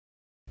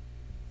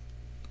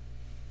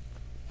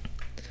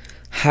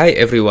Hi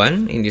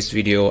everyone, in this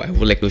video I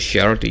would like to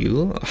share to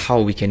you how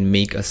we can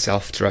make a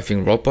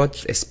self-driving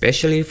robot,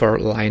 especially for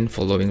line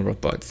following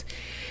robots.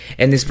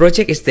 And this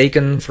project is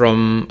taken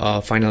from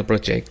a final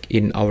project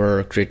in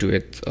our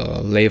graduate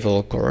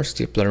level course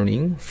Deep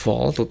Learning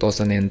Fall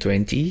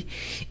 2020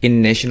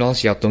 in National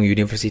Shatong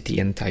University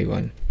in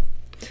Taiwan.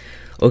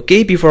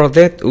 Okay, before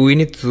that we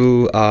need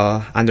to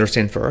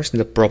understand first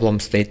the problem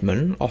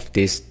statement of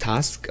this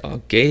task.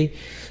 Okay,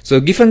 so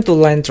given two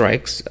line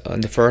tracks,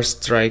 the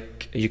first track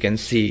you can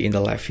see in the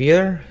left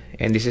here,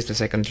 and this is the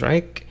second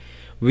track.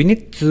 We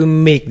need to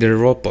make the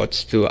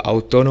robots to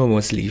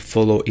autonomously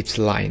follow its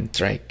line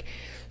track.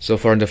 So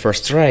for the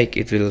first track,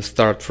 it will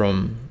start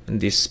from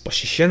this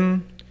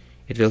position.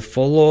 It will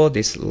follow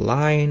this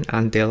line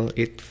until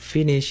it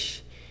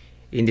finish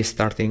in the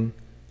starting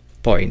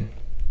point.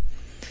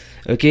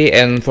 Okay,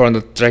 and for the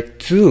track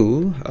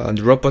 2,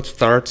 the robot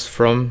starts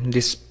from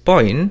this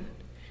point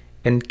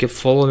and keep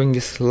following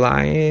this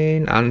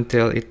line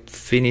until it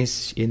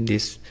finishes in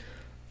this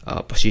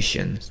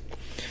position.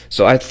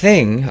 So I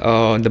think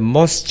the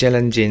most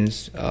challenging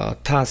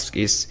task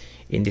is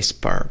in this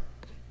part.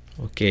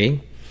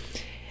 Okay,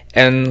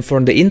 and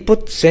for the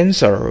input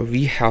sensor,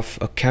 we have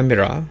a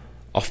camera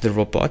of the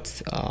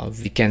robot.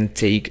 We can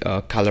take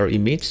a color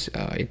image.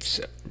 It's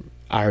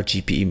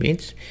RGB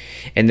image,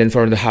 and then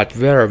for the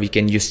hardware we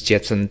can use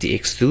Jetson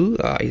TX2.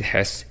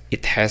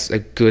 It has a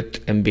good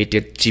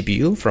embedded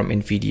GPU from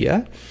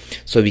NVIDIA,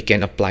 so we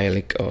can apply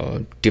like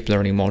a deep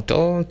learning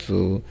model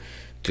to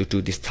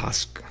do this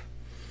task.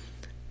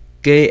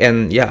 Okay,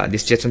 and yeah,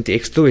 this Jetson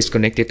TX2 is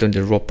connected to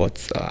the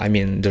robots. I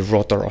mean the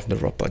rotor of the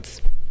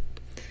robots.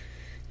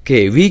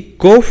 Okay, we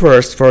go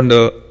first for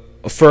the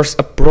first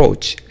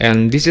approach,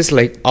 and this is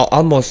like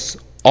almost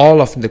all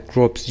of the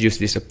groups use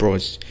this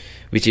approach,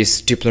 which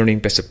is deep learning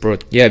based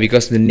approach. Yeah,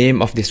 because the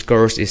name of this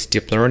course is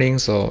deep learning,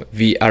 so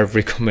we are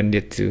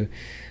recommended to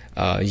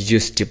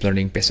use deep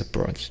learning based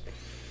approach.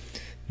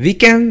 We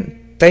can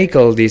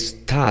tackle this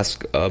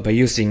task by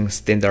using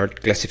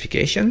standard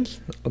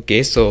classifications.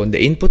 Okay, so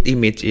the input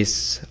image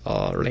is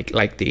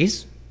like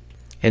this,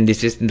 and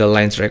this is the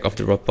line track of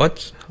the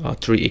robot.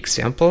 3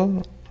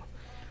 example.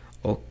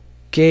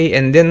 Okay,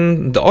 and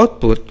then the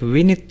output,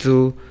 we need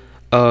to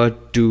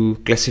do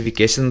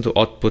classification to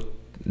output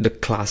the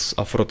class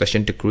of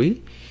rotation degree.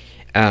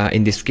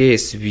 In this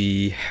case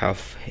we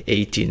have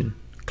 18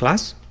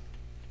 classes.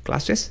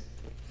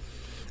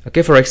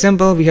 Okay, for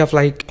example, we have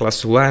like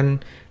class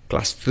 1,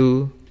 class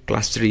 2,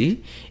 class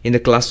 3. In the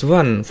class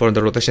 1, for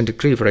the rotation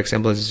degree, for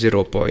example,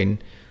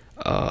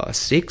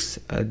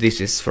 0.6, this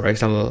is for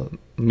example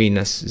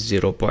minus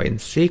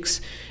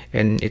 0.6,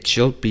 and it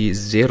should be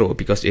 0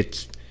 because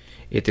it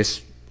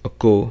is a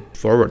go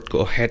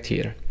ahead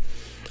here.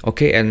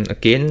 Okay, and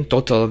again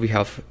total we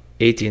have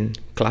 18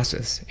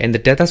 classes, and the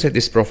dataset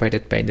is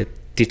provided by the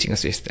teaching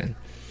assistant.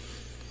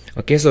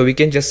 Okay, so we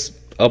can just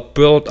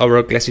build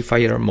our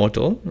classifier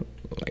model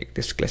like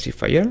this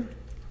classifier.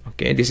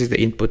 Okay, this is the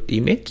input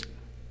image,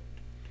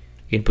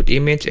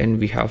 and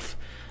we have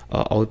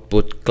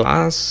output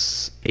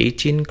class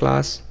 18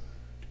 class.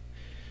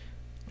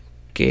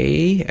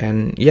 Okay,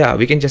 and yeah,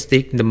 we can just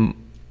take the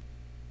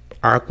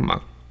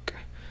argmax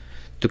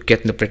to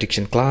get the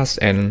prediction class,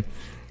 and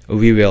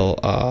we will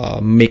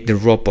make the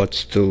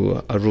robots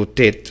to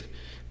rotate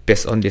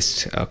based on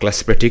this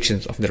class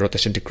predictions of the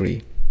rotation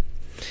degree.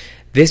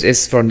 This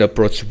is for the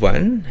approach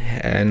 1,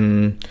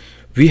 and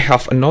we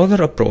have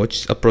another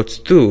approach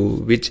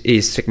 2, which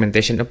is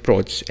segmentation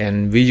approach,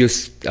 and we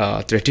use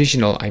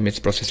traditional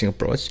image processing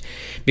approach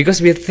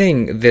because we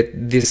think that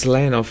this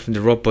line of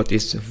the robot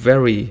is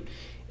very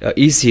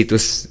easy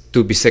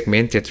to be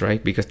segmented,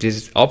 right? Because this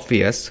is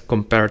obvious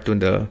compared to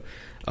the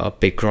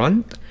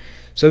background.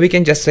 So we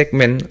can just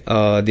segment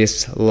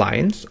these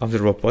lines of the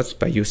robots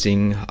by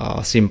using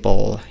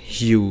simple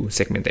hue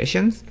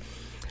segmentations.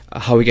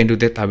 How we can do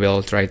that, I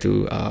will try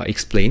to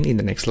explain in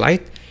the next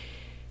slide.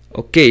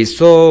 Okay,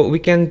 so we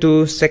can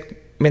do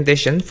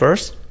segmentation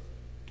first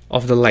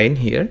of the line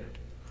here.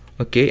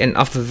 Okay, and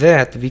after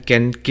that we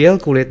can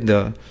calculate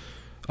the,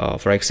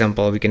 for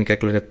example, we can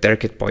calculate the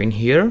target point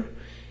here,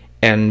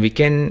 and we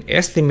can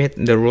estimate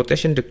the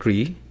rotation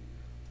degree,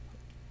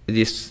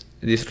 this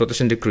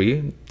rotation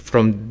degree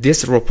from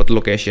this robot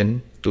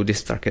location to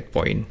this target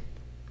point.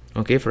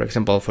 Okay, for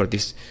example, for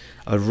this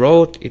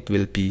road, it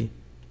will be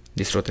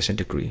this rotation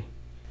degree.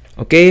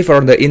 Okay,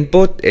 for the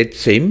input, it's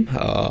same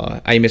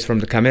image from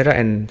the camera,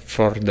 and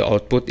for the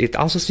output, it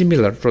also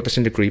similar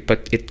rotation degree,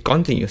 but it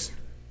continues.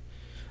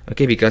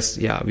 Okay, because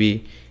yeah,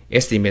 we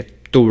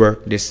estimate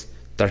toward this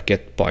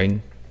target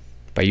point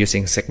by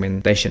using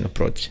segmentation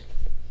approach.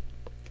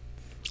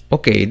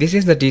 Okay, this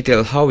is the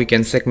detail how we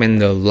can segment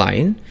the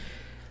line.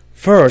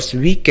 First,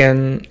 we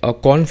can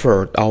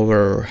convert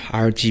our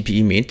RGB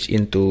image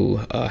into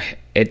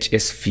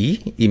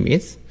HSV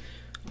image.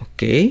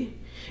 Okay,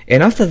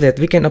 and after that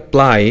we can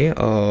apply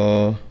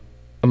a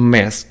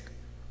mask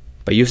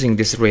by using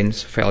this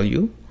range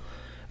value.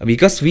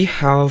 Because we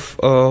have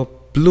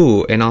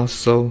blue and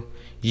also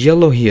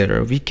yellow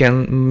here, we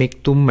can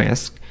make two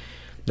masks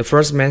The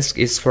first mask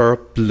is for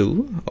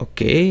blue.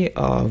 Okay,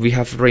 we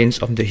have range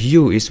of the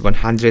hue is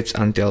 100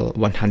 until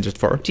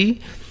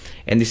 140,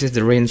 and this is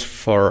the range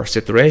for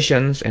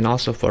saturations and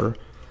also for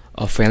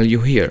a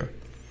value here.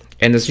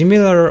 And the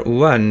similar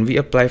one we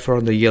apply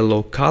for the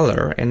yellow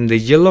color, and the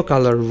yellow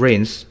color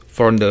range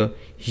for the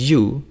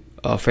hue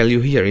value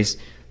here is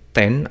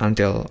 10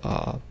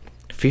 until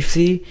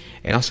 50,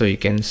 and also you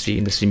can see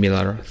in the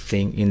similar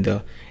thing in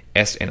the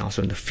S and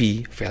also in the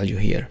V value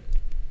here.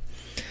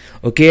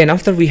 Okay, and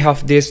after we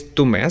have these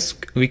two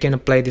masks, we can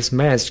apply this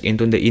mask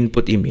into the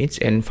input image,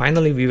 and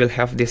finally we will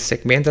have this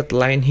segmented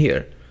line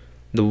here,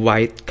 the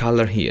white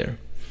color here.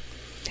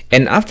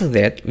 And after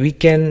that, we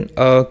can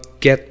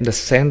get the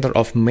center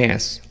of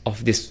mass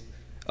of this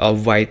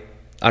white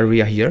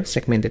area here,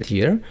 segmented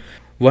here.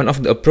 One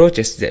of the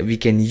approaches that we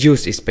can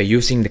use is by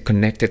using the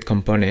connected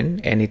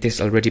component, and it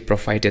is already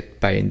provided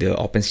by the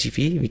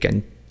OpenCV. We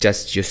can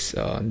just use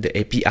the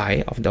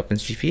API of the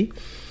OpenCV.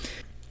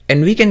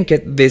 And we can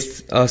get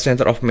this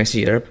center of mass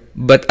here,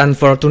 but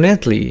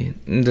unfortunately,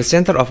 the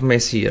center of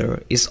mass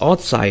here is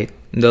outside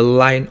the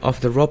line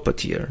of the robot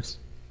here.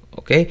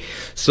 Okay,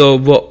 so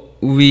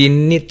what we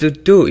need to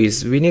do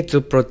is we need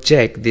to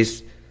project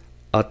this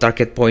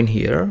target point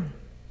here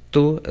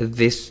to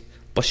this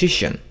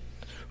position.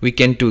 We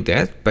can do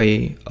that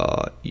by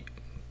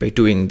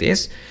doing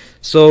this.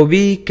 So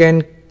we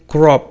can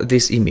crop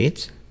this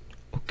image,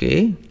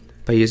 okay,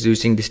 by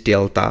using this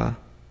delta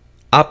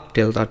up,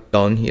 delta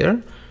down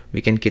here. We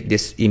can get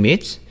this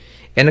image,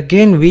 and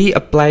again we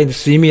apply the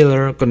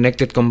similar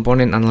connected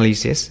component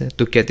analysis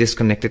to get this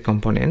connected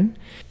component.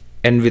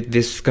 And with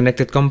this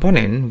connected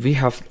component, we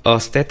have a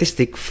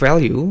statistic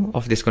value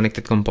of this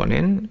connected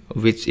component,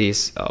 which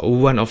is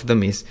one of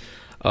them is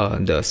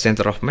the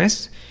center of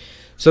mass.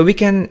 So we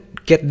can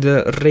get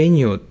the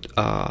renewed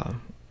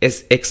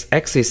as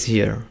x-axis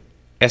here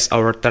as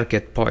our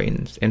target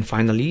point, and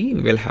finally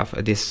we will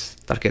have this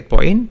target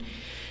point.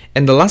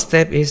 And the last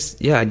step is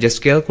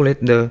just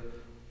calculate the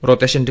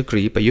rotation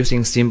degree by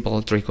using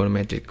simple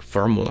trigonometric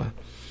formula.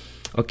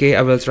 Okay,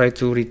 I will try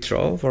to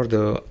redraw for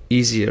the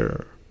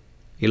easier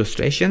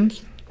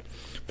illustrations.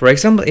 For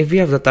example, if we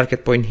have the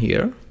target point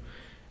here,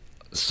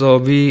 so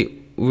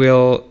we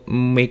will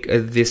make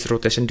this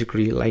rotation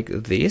degree like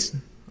this.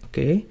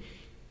 Okay,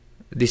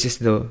 this is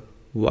the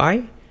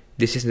y,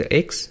 this is the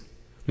x.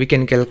 We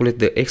can calculate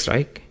the x,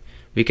 right?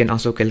 We can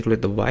also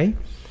calculate the y,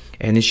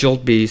 and it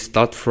should be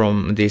start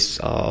from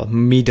this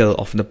middle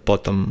of the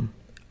bottom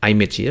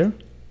image here,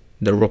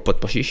 the robot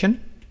position.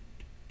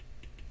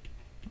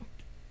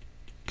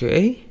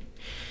 Okay,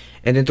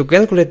 and then to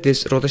calculate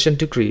this rotation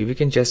degree, we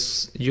can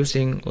just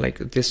using like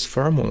this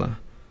formula,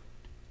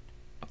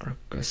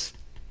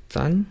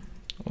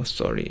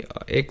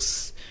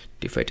 x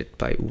divided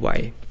by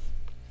y.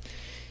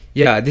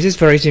 Yeah, this is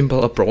very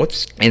simple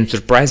approach, and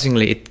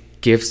surprisingly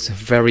it gives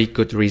very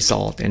good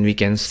result, and we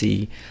can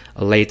see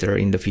later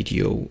in the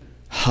video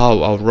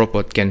how our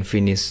robot can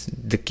finish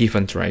the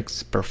given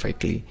tracks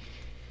perfectly.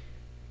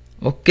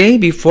 Okay,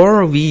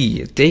 before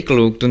we take a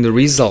look to the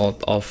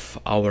result of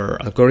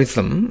our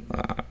algorithm,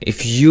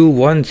 if you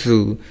want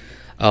to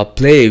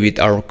play with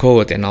our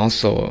code and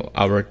also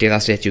our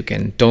dataset, you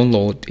can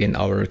download in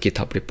our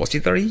GitHub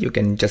repository. You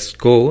can just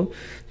go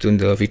to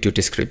the video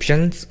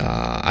descriptions.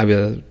 I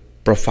will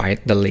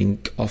provide the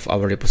link of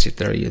our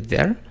repository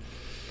there.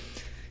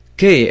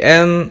 Okay,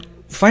 and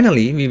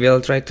finally, we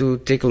will try to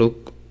take a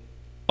look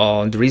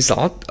on the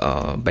result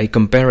by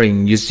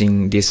comparing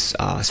using this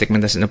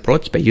segmentation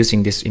approach, by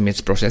using this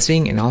image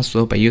processing, and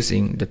also by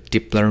using the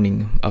deep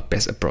learning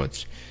based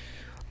approach.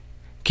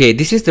 Okay,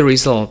 this is the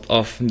result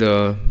of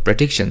the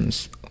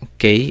predictions.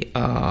 Okay,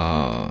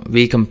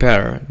 we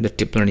compare the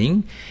deep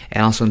learning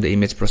and also the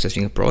image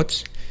processing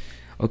approach.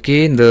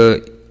 Okay,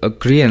 the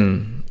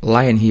green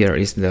line here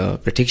is the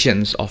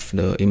predictions of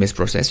the image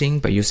processing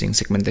by using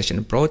segmentation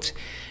approach,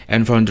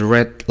 and from the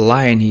red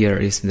line here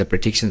is the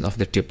predictions of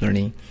the deep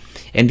learning.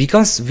 And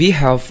because we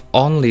have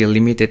only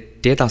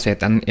limited data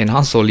set and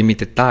also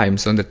limited time,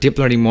 so the deep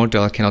learning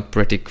model cannot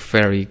predict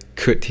very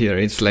good here.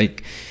 It's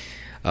like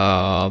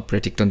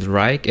predict on the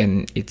right,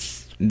 and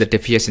the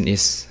deviation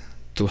is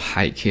too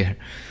high here.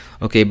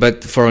 Okay,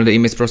 but for the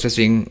image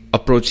processing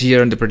approach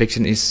here, the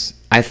prediction is,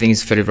 I think,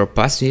 is very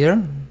robust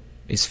here.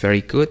 It's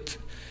very good.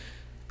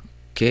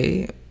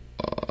 Okay,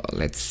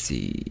 let's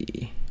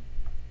see.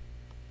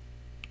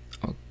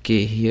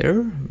 Okay,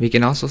 here we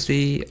can also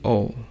see,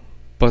 oh,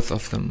 both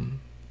of them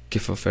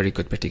give a very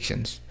good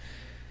predictions.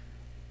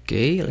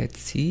 Okay, let's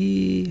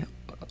see.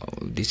 Oh,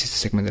 this is the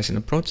segmentation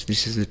approach.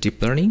 This is the deep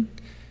learning.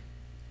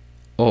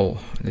 Oh,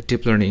 the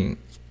deep learning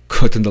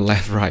go to the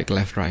left, right,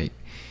 left, right.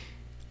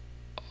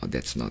 Oh,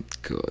 that's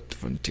not good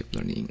for deep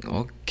learning.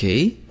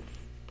 Okay,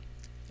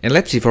 and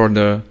let's see for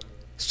the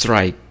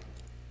strike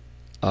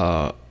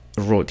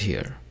road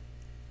here.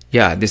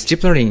 Yeah, this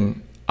deep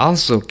learning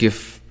also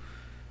give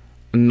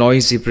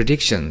noisy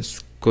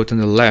predictions, go to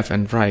the left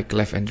and right,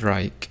 left and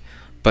right.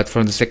 But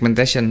from the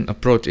segmentation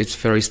approach, it's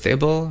very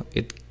stable.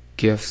 It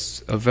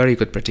gives a very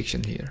good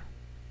prediction here.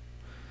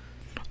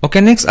 Okay,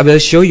 next I will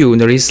show you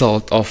the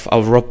result of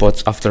our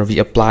robots after we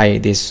apply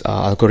this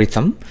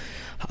algorithm,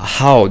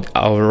 how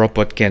our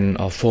robot can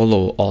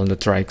follow all the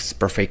tracks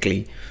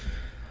perfectly.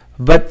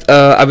 But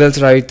I will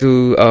try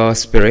to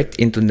spare it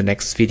into the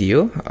next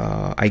video,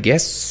 I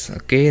guess.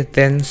 Okay,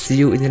 then see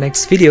you in the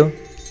next video.